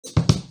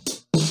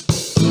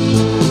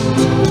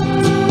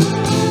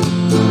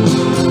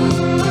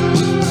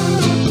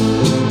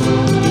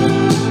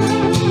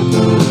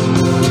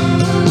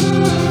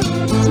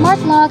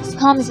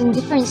comes in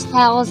different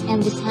styles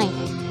and design,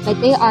 but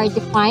they are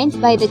defined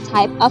by the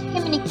type of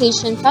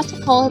communication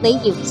protocol they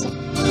use.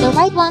 The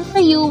right one for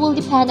you will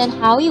depend on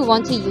how you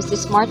want to use the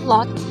smart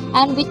lock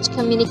and which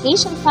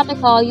communication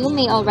protocol you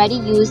may already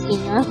use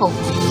in your home.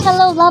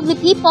 Hello lovely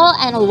people,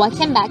 and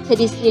welcome back to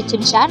this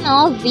YouTube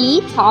channel,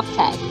 The Top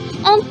Tech.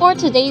 And for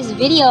today's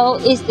video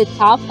is the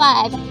top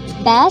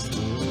 5 best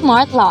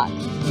smart lock.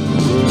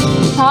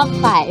 Top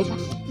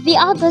 5. The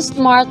August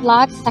Smart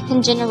Lock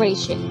 2nd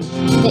Generation.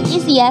 The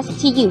easiest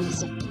to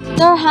use.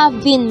 There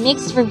have been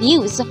mixed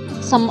reviews.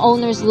 Some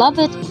owners love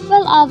it,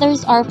 while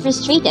others are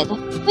frustrated.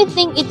 We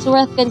think it's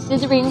worth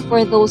considering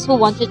for those who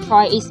want to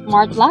try a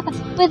smart lock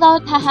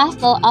without the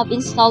hassle of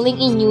installing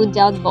a new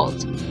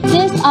deadbolt.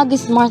 This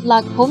August Smart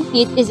Lock home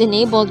kit is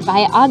enabled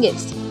by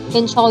August.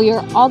 Control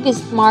your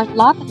August Smart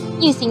Lock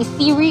using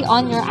Siri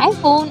on your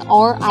iPhone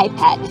or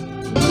iPad.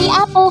 The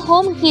Apple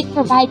Home Kit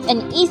provides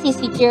an easy,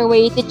 secure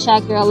way to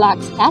check your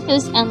lock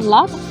status and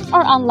lock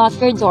or unlock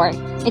your door.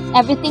 It's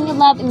everything you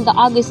love in the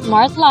August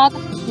Smart Lock,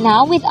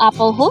 now with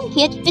Apple Home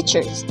Kit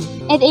features.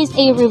 It is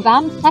a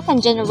revamped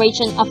 2nd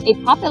generation of a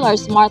popular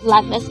smart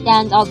lock that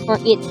stands out for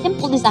its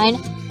simple design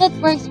that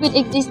works with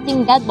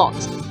existing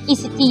deadbolts,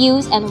 easy to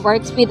use, and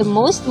works with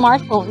most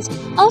smartphones,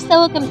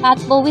 also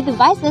compatible with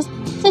devices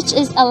such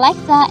as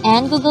Alexa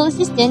and Google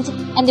Assistant,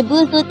 and the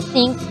Bluetooth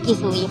syncs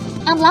easily.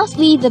 And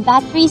lastly, the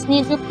batteries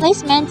need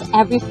replacement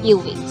every few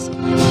weeks.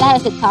 That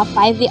is the top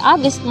 5 the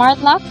August Smart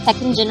Lock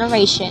 2nd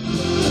Generation.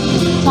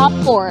 Top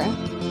 4.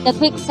 The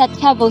Kwikset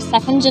Kevo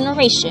 2nd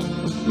Generation.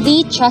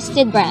 The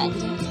trusted brand.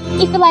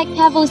 If you like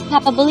Kevo's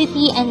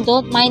capability and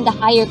don't mind the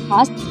higher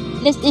cost,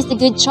 this is a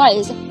good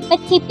choice,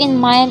 but keep in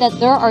mind that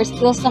there are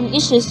still some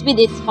issues with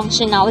its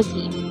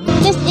functionality.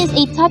 This is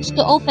a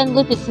touch-to-open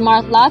Bluetooth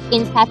smart lock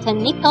in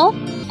satin nickel,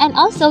 and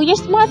also your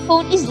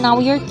smartphone is now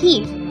your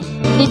key.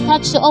 The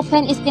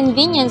touch-to-open is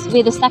convenience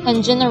with the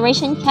 2nd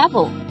generation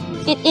Kevo.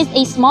 It is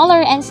a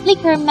smaller and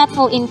sleeker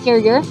metal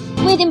interior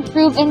with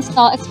improved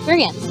install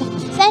experience.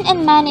 Send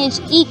and manage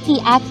e-key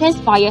access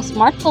via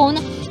smartphone,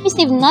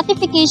 receive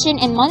notification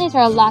and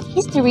monitor lock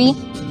history,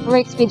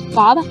 works with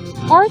fob,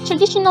 or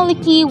traditionally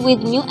key with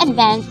new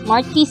advanced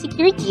smart key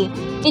security.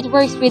 It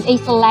works with a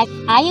select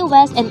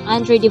iOS and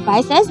Android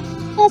devices,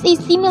 as is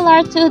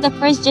similar to the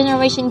 1st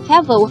generation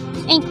Kevo,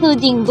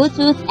 including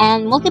Bluetooth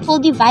and multiple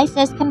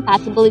devices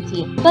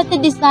compatibility. But the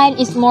design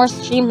is more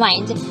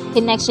streamlined,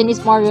 connection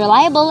is more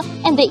reliable,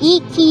 and the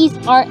e-keys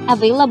are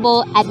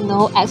available at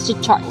no extra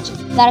charge.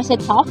 That is the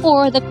top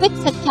 4 the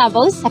Kwikset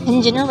Kevo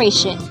 2nd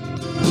generation.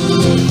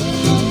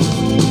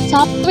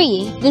 Top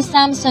 3. The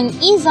Samsung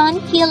Ezon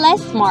Keyless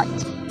Smart.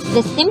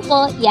 The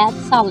simple yet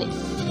solid.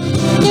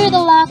 Here the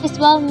lock is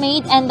well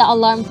made and the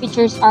alarm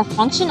features are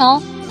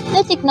functional.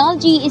 The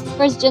technology is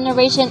 1st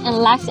generation and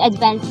lacks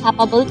advanced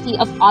capability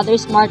of other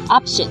smart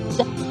options.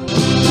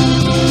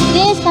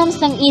 This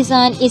Samsung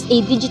Ezon is a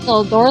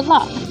digital door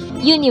lock,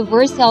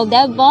 universal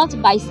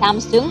deadbolt by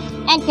Samsung,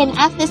 and can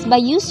access by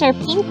user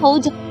PIN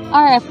code,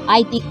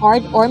 RFID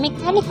card, or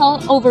mechanical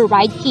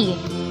override key.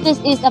 This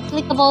is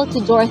applicable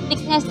to door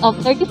thickness of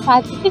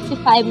 35 to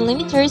 55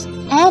 millimeters,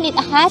 and it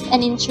has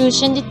an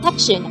intrusion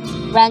detection,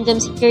 random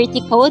security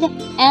code,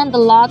 and the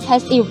lock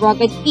has a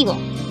rugged feel.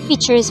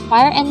 Features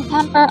fire and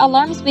tamper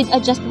alarms with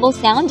adjustable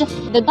sound.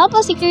 The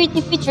double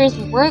security features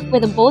work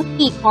with both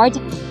key card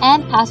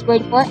and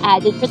password for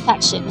added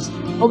protections.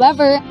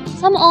 However,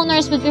 some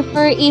owners would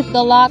prefer if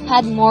the lock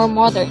had more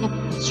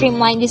modern,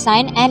 streamlined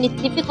design, and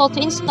it's difficult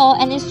to install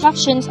and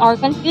instructions are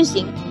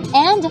confusing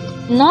and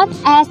not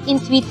as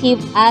intuitive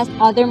as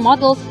other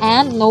models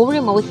and no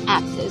remote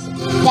access.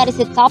 That is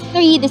the top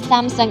 3 the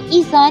Samsung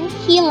Ezon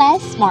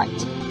Keyless Smart.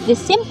 The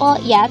simple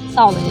yet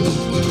solid.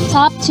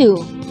 Top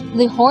 2.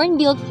 The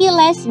Hornbill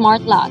Keyless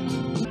Smart Lock.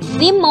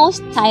 The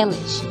most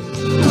stylish.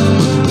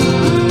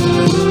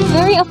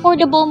 Very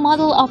affordable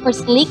model offers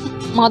sleek,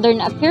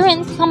 modern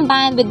appearance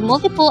combined with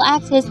multiple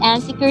access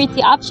and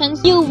security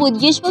options you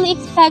would usually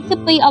expect to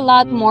pay a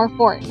lot more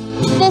for.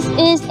 This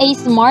is a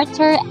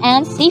smarter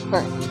and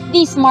safer.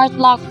 The smart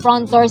lock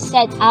front door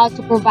set out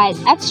to provide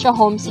extra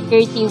home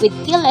security with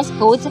keyless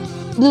codes,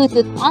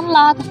 Bluetooth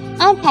unlock,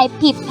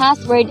 anti-peep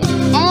password,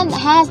 and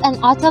has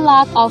an auto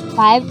lock of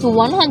 5 to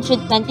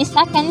 120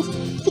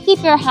 seconds to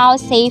keep your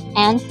house safe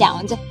and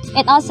sound.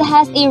 It also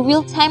has a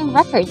real-time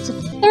record.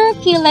 Through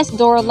keyless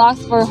door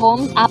locks for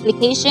homes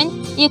application,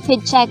 you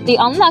could check the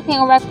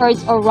unlocking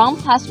records or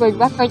wrong password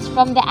records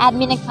from the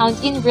admin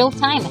account in real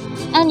time,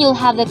 and you'll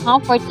have the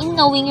comfort in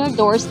knowing your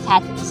door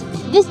status.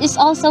 This is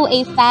also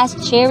a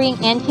fast sharing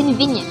and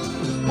convenient.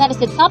 That is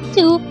the top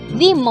 2,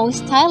 the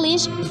most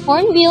stylish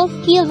Hornbill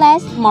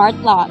Keyless Smart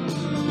Lock.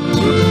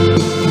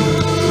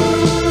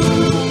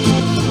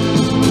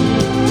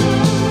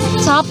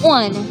 Top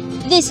 1.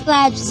 The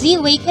Schlage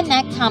Z-Way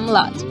Connect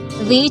Camelot,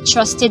 the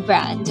trusted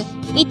brand.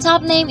 A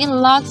top name in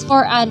locks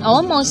for an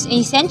almost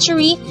a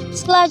century,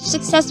 Schlage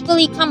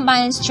successfully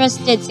combines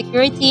trusted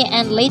security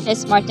and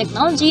latest smart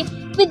technology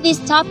with this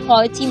top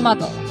quality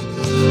model.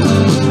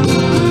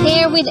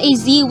 Paired with a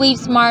Z-Wave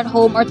smart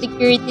home or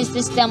security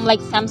system like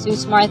Samsung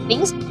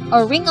SmartThings,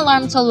 or Ring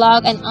alarm to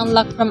lock and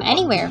unlock from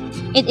anywhere.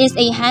 It is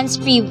a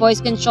hands-free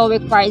voice control,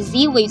 requires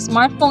Z-Wave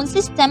smartphone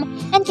system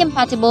and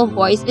compatible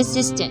voice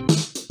assistant.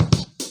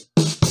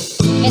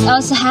 It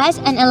also has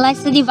an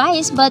Alexa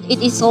device, but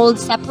it is sold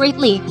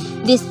separately.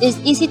 This is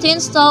easy to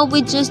install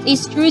with just a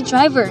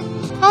screwdriver.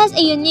 Has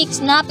a unique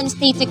snap and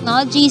stay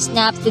technology,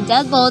 snaps the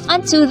deadbolt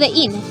onto the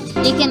in.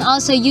 You can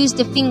also use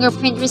the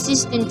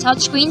fingerprint-resistant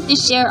touchscreen to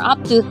share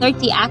up to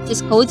 30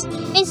 access codes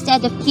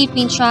instead of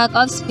keeping track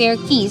of spare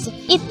keys.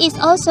 It is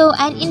also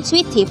an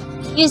intuitive.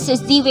 Uses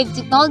Z-Wave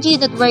technology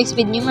that works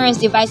with numerous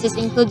devices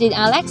including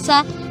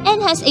Alexa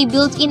and has a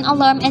built-in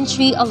alarm and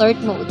 3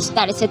 alert modes.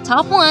 That is the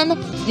top one,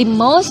 the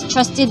most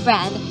trusted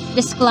brand,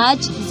 the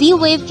Schlage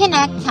Z-Wave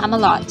Connect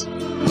Camelot.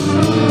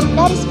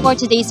 That is for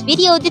today's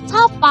video, the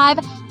top 5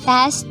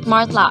 best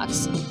smart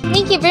locks.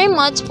 Thank you very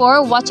much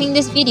for watching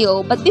this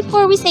video. But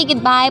before we say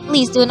goodbye,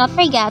 please do not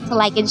forget to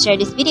like and share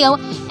this video.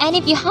 And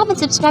if you haven't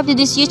subscribed to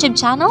this YouTube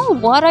channel,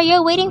 what are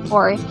you waiting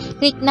for?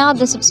 Click now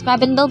the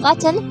subscribe and bell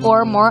button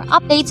for more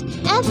updates.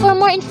 And for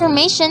more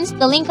information,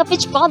 the link of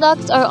each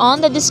product are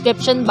on the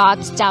description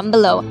box down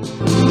below.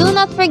 Do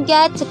not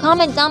forget to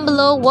comment down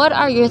below what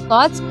are your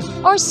thoughts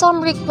or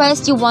some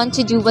requests you want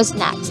to do was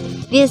next.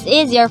 This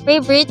is your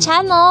favorite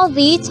channel,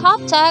 the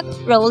Top Tech,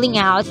 rolling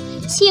out.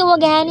 See you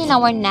again in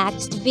our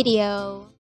next video.